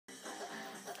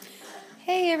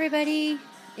Hey everybody,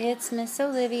 it's Miss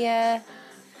Olivia.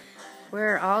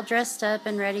 We're all dressed up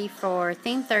and ready for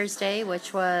Theme Thursday,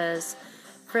 which was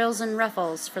Frills and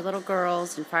Ruffles for little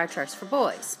girls and fire trucks for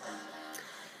boys.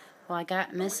 Well, I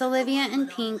got Miss Olivia in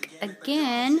pink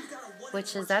again,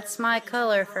 that's my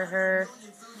color for her.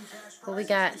 Well, we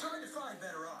got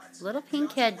a little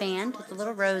pink headband with the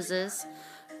little roses.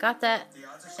 Got that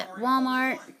at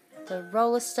Walmart, the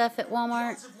roll of stuff at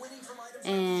Walmart,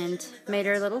 and made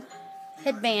her a little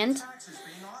headband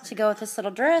to go with this little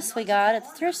dress we got at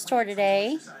the thrift store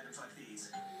today.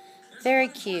 Very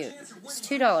cute. It's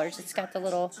 $2. It's got the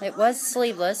little, it was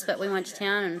sleeveless, but we went to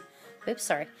town and,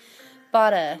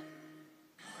 bought a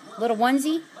little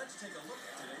onesie.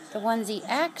 The onesie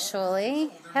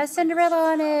actually has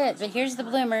Cinderella on it, but here's the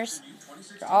bloomers.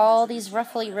 All these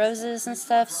ruffly roses and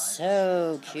stuff.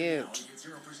 So cute.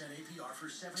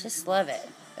 Just love it.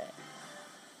 But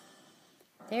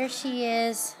there she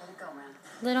is.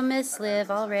 Little Miss Liv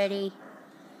already.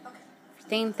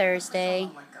 Theme Thursday.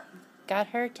 Got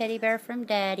her teddy bear from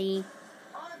Daddy.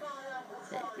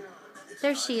 But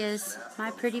there she is.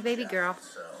 My pretty baby girl.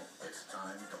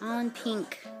 On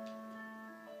pink.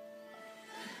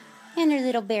 And her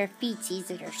little bare feetsies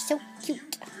that are so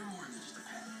cute.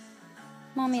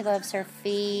 Mommy loves her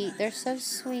feet. They're so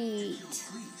sweet.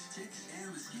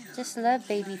 Just love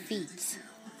baby feet.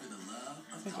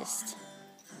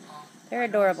 They're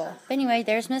adorable. But anyway,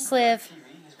 there's Miss Liv.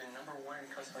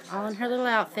 All in her little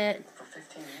outfit.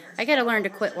 I gotta learn to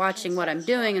quit watching what I'm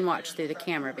doing and watch through the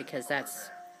camera because that's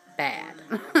bad.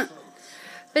 But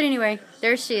anyway,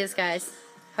 there she is, guys.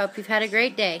 Hope you've had a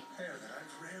great day.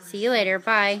 See you later.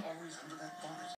 Bye.